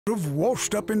have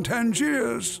washed up in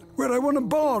Tangiers, where I won a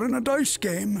bar in a dice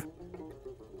game.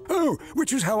 Oh,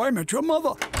 which is how I met your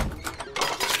mother.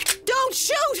 Don't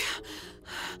shoot!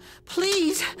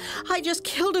 Please, I just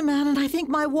killed a man and I think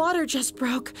my water just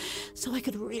broke, so I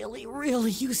could really,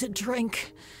 really use a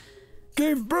drink.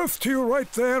 Gave birth to you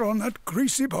right there on that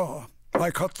greasy bar.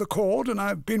 I cut the cord and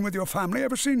I've been with your family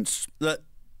ever since.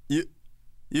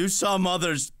 You saw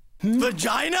Mother's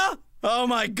vagina? Oh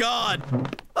my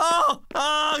God! Oh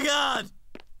God!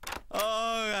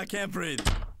 Oh, I can't breathe.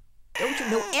 Don't you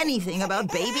know anything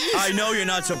about babies? I know you're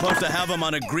not supposed to have them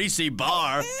on a greasy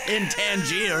bar in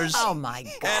Tangiers. Oh my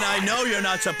God. And I know you're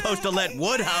not supposed to let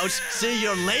Woodhouse see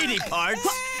your lady parts.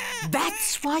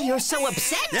 That's why you're so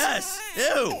upset? Yes.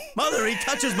 Ew. Mother, he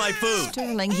touches my food.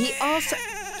 Sterling, he also...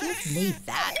 Give me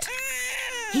that.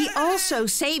 He also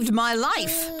saved my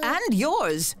life, and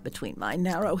yours. Between my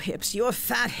narrow hips, your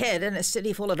fat head, and a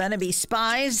city full of enemy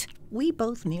spies, we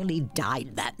both nearly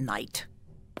died that night.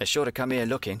 They're sure to come here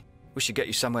looking. We should get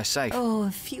you somewhere safe. Oh,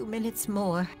 a few minutes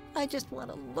more. I just want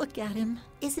to look at him.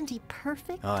 Isn't he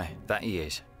perfect? Aye, that he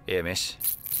is. Here, miss.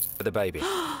 For the baby.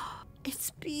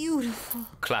 It's beautiful.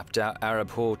 Clapped out Arab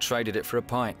whore, traded it for a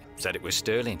pint. Said it was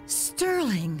sterling.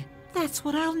 Sterling. That's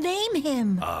what I'll name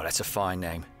him. Oh, that's a fine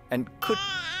name. And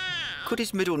could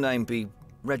his middle name be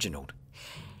Reginald?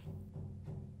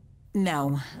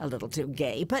 No, a little too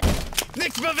gay, but...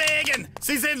 Nichts bewegen!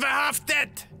 Sie sind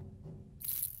verhaftet!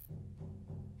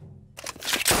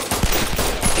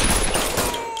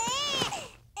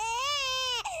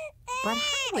 But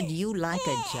how would you like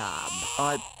a job?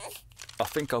 I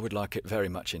think I would like it very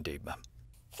much indeed, ma'am.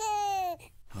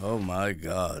 Oh my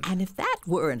God. And if that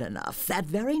weren't enough, that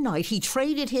very night he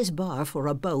traded his bar for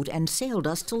a boat and sailed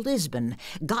us to Lisbon,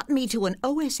 got me to an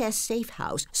OSS safe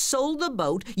house, sold the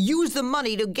boat, used the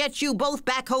money to get you both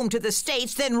back home to the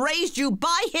States, then raised you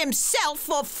by himself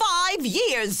for 5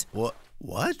 years.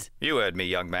 What? You heard me,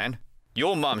 young man.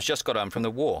 Your mum's just got home from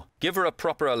the war. Give her a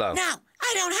proper hello. No,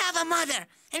 I don't have a mother.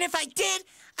 And if I did,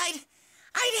 I'd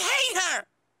hate her.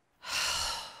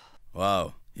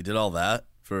 Wow, he did all that?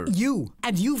 For you.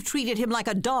 And you've treated him like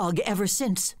a dog ever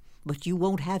since. But you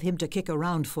won't have him to kick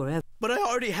around forever. But I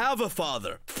already have a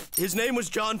father. His name was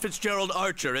John Fitzgerald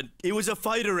Archer, and he was a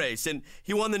fighter ace, and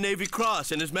he won the Navy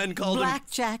Cross, and his men called him...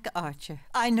 Blackjack Archer.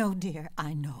 I know, dear,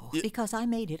 I know. Because I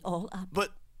made it all up. But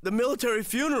the military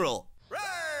funeral...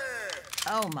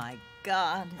 Oh, my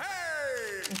God.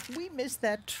 Hey! If we miss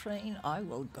that train, I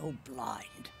will go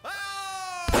blind.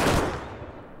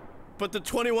 But the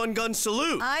 21-gun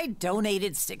salute. I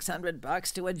donated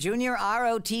 $600 to a junior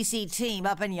ROTC team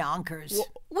up in Yonkers,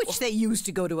 which they used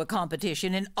to go to a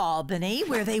competition in Albany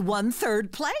where they won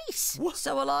 3rd place.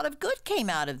 So a lot of good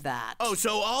came out of that. Oh,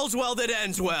 so all's well that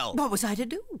ends well. What was I to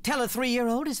do? Tell a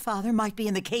 3-year-old his father might be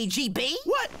in the KGB?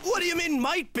 What? What do you mean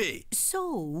might be?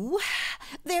 So,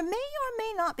 there may or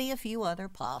may not be a few other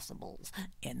possibles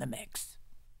in the mix.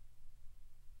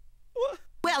 What?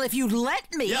 Well, if you'd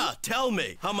let me... Yeah, tell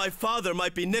me how my father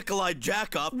might be Nikolai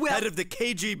Jakov, head of the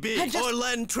KGB, or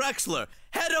Len Trexler,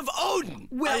 head of Odin.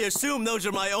 I assume those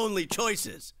are my only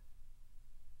choices.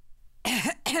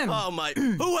 Oh, my...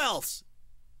 Who else?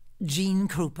 Gene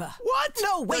Krupa. What?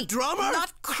 No, wait. The drummer?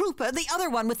 Not Krupa, the other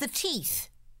one with the teeth.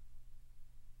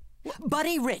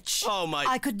 Buddy Rich. Oh, my...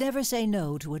 I could never say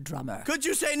no to a drummer. Could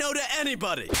you say no to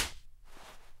anybody?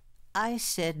 I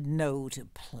said no to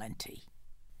plenty.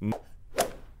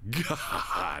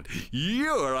 God,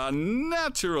 you're a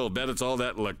natural. Bet it's all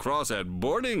that lacrosse at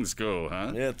boarding school,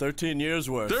 huh? Yeah, 13 years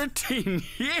worth. 13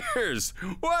 years?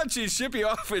 What, she ship you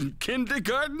off in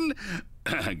kindergarten?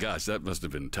 Gosh, that must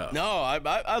have been tough. No,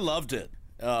 I loved it.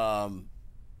 Made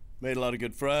a lot of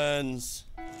good friends.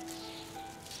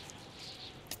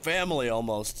 Family,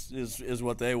 almost, is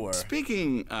what they were.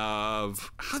 Speaking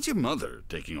of, how's your mother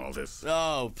taking all this?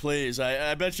 Oh, please,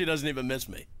 I bet she doesn't even miss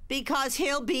me. Because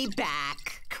he'll be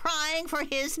back, crying for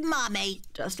his mommy.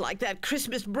 Just like that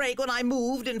Christmas break when I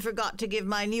moved and forgot to give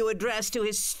my new address to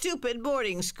his stupid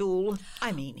boarding school.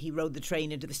 I mean, he rode the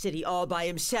train into the city all by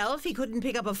himself. He couldn't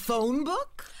pick up a phone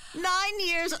book. 9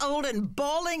 years old and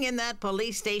bawling in that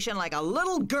police station like a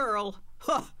little girl.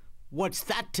 Huh. What's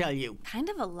that tell you? Kind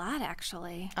of a lot,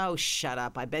 actually. Oh, shut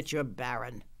up. I bet you're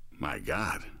barren. My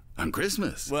God. On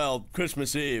Christmas? Well,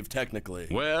 Christmas Eve, technically.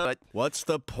 Well... But what's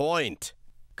the point?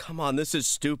 Come on, this is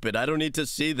stupid. I don't need to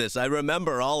see this. I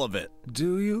remember all of it.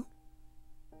 Do you?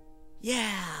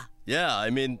 Yeah. Yeah,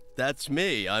 I mean, that's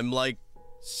me. I'm like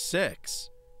 6.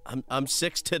 I'm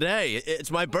 6 today. It's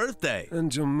my birthday.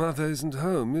 And your mother isn't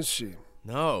home, is she?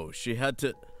 No, she had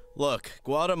to... Look,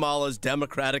 Guatemala's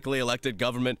democratically elected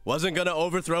government wasn't going to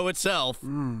overthrow itself.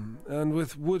 And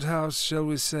with Woodhouse, shall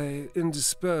we say,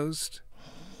 indisposed,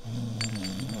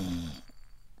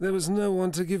 there was no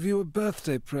one to give you a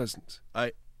birthday present.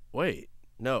 Wait,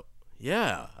 no.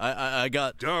 Yeah, I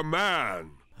got... The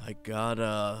man! I got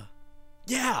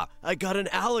an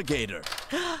alligator.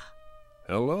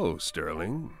 Hello,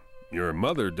 Sterling. Your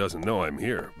mother doesn't know I'm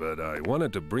here, but I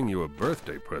wanted to bring you a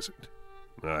birthday present.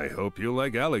 I hope you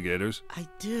like alligators. I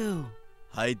do.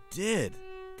 I did.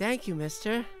 Thank you,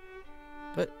 mister.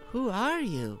 But who are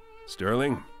you?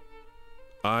 Sterling,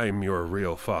 I'm your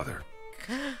real father.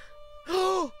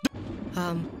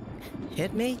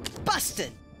 Hit me?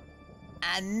 Busted!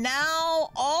 And now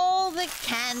all the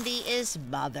candy is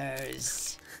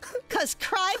Mother's. 'Cause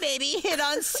Crybaby hit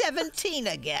on 17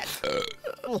 again.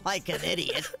 Like an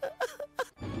idiot.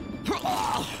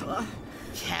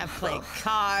 Can't play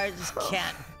cards,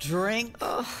 can't drink.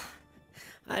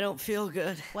 I don't feel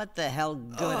good. What the hell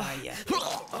good are you?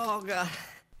 Oh, God.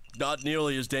 Not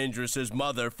nearly as dangerous as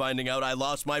Mother finding out I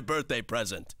lost my birthday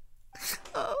present.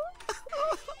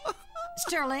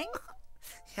 Sterling,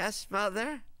 Yes,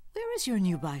 Mother? where is your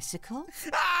new bicycle?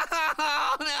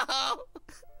 Oh, no!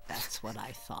 That's what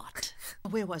I thought.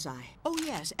 Where was I? Oh,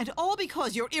 yes, and all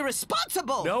because you're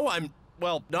irresponsible! No,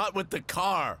 well, not with the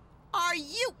car. Are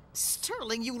you...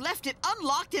 Sterling, you left it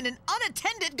unlocked in an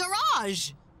unattended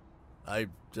garage! I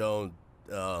don't,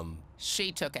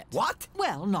 She took it. What?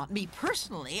 Well, not me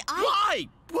personally. Why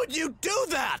would you do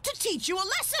that? To teach you a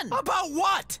lesson! About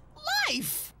what?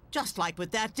 Life! Just like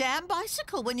with that damn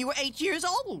bicycle when you were 8 years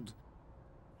old.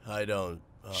 I don't,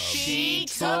 She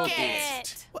took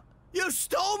it. What? You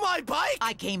stole my bike?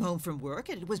 I came home from work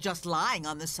and it was just lying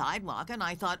on the sidewalk and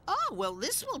I thought, oh, well,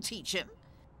 this will teach him.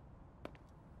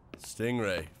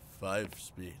 Stingray,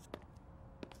 5-speed.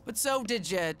 But so, did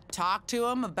you talk to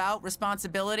him about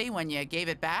responsibility when you gave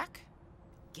it back?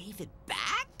 Gave it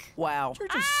back? Wow. You're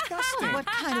disgusting. What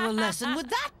kind of a lesson would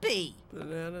that be?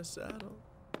 Banana saddle,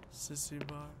 sissy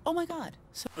bar. Oh, my God.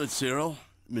 So But Cyril,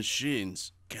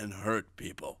 machines can hurt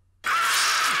people.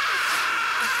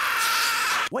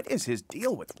 What is his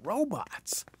deal with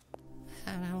robots?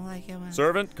 I don't like it when...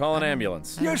 Servant, call an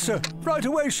ambulance. Yes, sir. Right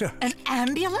away, sir. An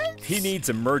ambulance? He needs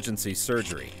emergency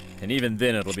surgery. And even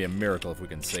then, it'll be a miracle if we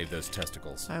can save those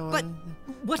testicles. But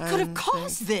what could have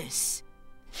caused this?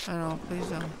 I don't, please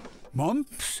don't.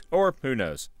 Mumps? Or, who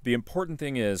knows? The important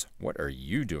thing is, what are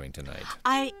you doing tonight?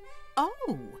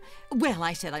 Oh. Well,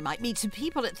 I said I might meet some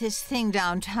people at this thing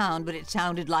downtown, but it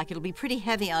sounded like it'll be pretty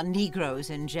heavy on Negroes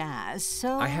and jazz,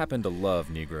 so... I happen to love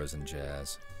Negroes and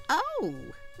jazz. Oh.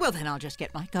 Well, then I'll just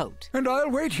get my coat. And I'll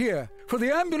wait here for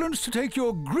the ambulance to take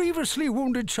your grievously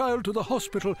wounded child to the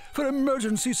hospital for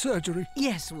emergency surgery.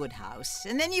 Yes, Woodhouse.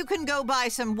 And then you can go buy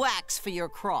some wax for your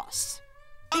cross.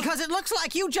 Because it looks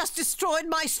like you just destroyed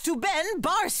my Steuben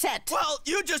bar set. Well,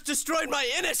 you just destroyed my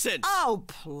innocence. Oh,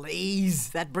 please.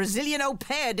 That Brazilian au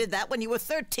pair did that when you were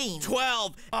 13.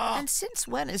 12. And since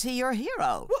when is he your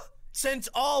hero? Since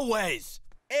always.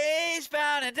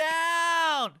 Eastbound and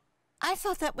down! I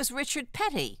thought that was Richard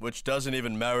Petty. Which doesn't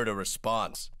even merit a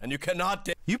response. And you cannot...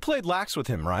 You played lax with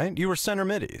him, right? You were center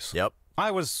middies. Yep. I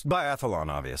was biathlon,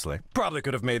 obviously. Probably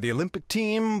could have made the Olympic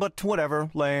team, but whatever,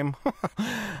 lame.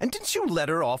 And didn't you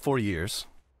letter all 4 years?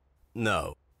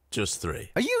 No, just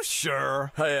 3. Are you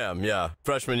sure? I am, yeah.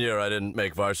 Freshman year, I didn't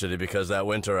make varsity because that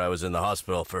winter I was in the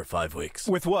hospital for 5 weeks.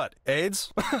 With what?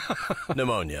 AIDS?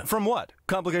 Pneumonia. From what?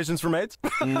 Complications from AIDS?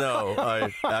 No,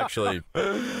 I actually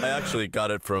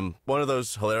got it from one of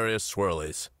those hilarious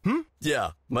swirlies.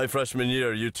 Yeah, my freshman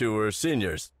year, you two were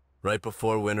seniors, right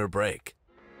before winter break.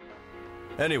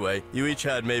 Anyway, you each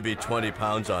had maybe 20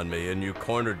 pounds on me, and you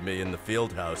cornered me in the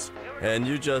field house, and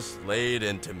you just laid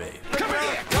into me. Come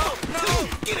here! No!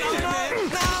 Get in there, man!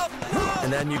 No!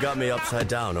 And then you got me upside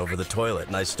down over the toilet,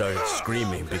 and I started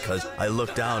screaming because I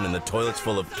looked down and the toilet's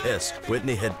full of piss.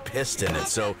 Whitney had pissed in it,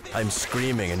 so I'm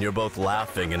screaming, and you're both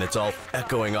laughing, and it's all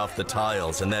echoing off the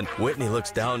tiles. And then Whitney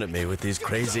looks down at me with these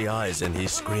crazy eyes, and he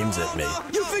screams at me.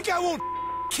 You think I won't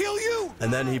kill you?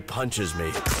 And then he punches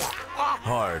me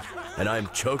hard, and I'm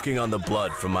choking on the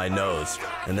blood from my nose.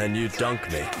 And then you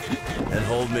dunk me and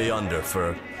hold me under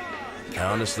for, I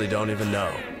honestly don't even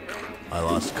know. I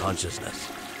lost consciousness.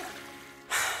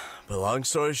 But long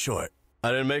story short,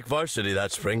 I didn't make varsity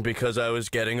that spring because I was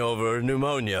getting over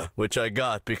pneumonia, which I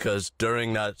got because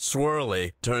during that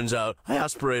swirly, turns out I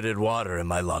aspirated water in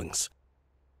my lungs.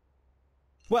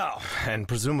 Well, and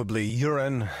presumably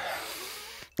urine.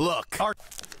 Look.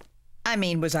 I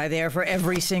mean, was I there for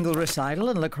every single recital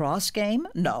and lacrosse game?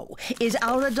 No. Is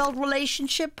our adult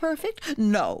relationship perfect?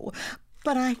 No.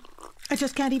 But I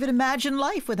just can't even imagine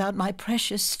life without my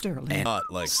precious Sterling. Not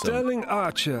like Sterling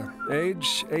Archer,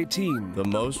 age 18. the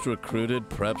most recruited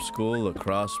prep school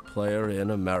lacrosse player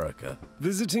in America.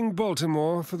 Visiting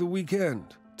Baltimore for the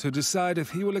weekend to decide if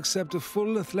he will accept a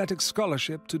full athletic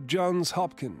scholarship to Johns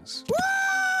Hopkins.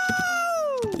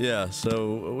 Yeah,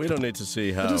 so we don't need to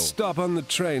see how... At a stop on the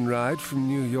train ride from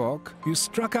New York, you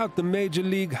struck out the Major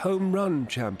League home run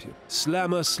champion,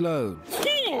 Slammer Sloan.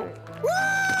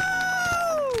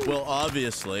 Well,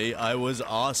 obviously, I was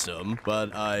awesome,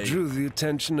 but I... Drew the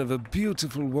attention of a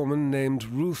beautiful woman named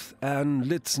Ruth Ann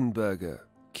Litzenberger,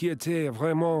 qui était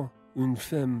vraiment une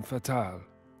femme fatale,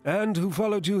 and who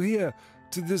followed you here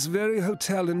to this very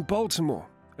hotel in Baltimore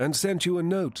and sent you a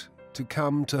note to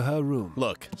come to her room.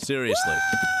 Look, seriously.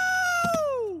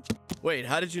 Woo! Wait,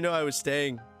 how did you know I was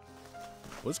staying?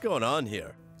 What's going on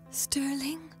here?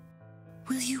 Sterling,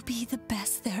 will you be the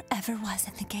best there ever was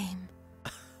in the game?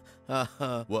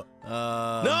 What?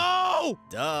 No!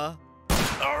 Duh.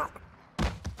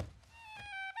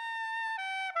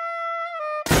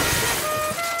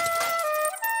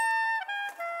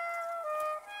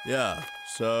 Yeah,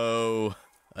 so...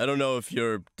 I don't know if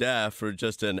you're deaf or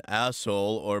just an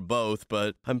asshole or both,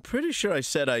 but I'm pretty sure I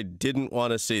said I didn't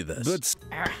want to see this. But...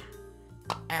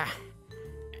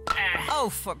 Oh,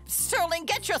 for Sterling,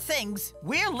 get your things.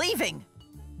 We're leaving.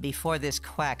 Before this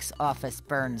quack's office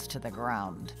burns to the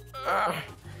ground.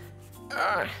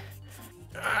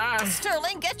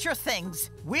 Sterling, get your things.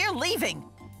 We're leaving.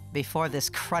 Before this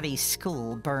cruddy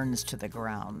school burns to the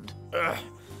ground.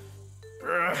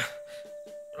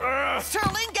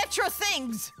 Sterling, get your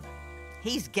things.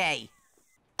 He's gay.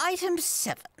 Item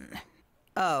 7.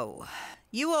 Oh,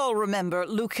 you all remember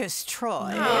Lucas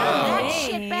Troy.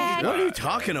 What are you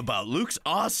talking about? Luke's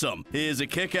awesome. He is a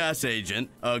kick-ass agent,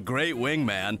 a great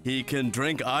wingman. He can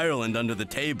drink Ireland under the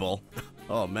table.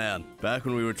 Oh, man. Back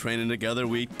when we were training together,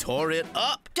 we tore it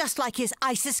up. Just like his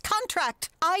ISIS contract.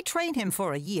 I train him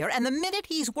for a year, and the minute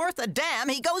he's worth a damn,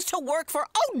 he goes to work for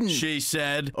Odin. She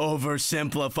said,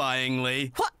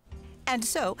 oversimplifyingly. What? And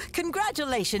so,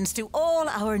 congratulations to all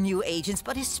our new agents,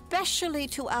 but especially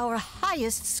to our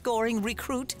highest-scoring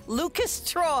recruit, Lucas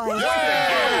Troy. Way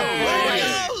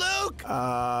to go, Luke!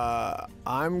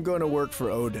 I'm gonna work for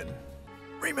Odin.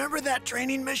 Remember that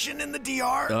training mission in the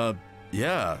DR?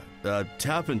 Yeah.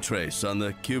 Tap and trace on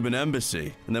the Cuban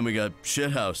embassy. And then we got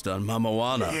shithoused on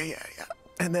Mamawana. Yeah.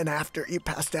 And then after, you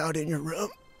passed out in your room?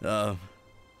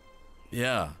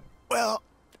 Yeah. Well,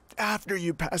 after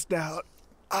you passed out,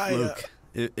 Luke,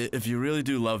 if you really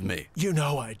do love me... You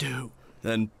know I do.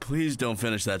 Then please don't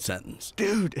finish that sentence.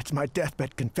 Dude, it's my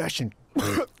deathbed confession.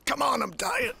 Come on, I'm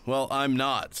dying. Well, I'm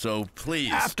not, so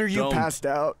please After you passed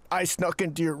out, I snuck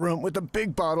into your room with a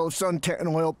big bottle of suntan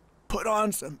oil, put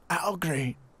on some Al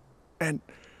Green, and...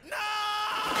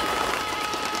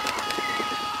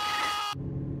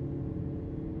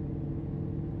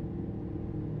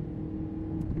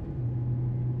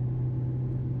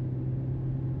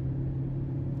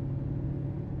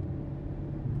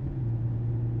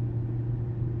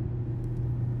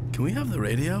 Can we have the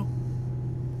radio?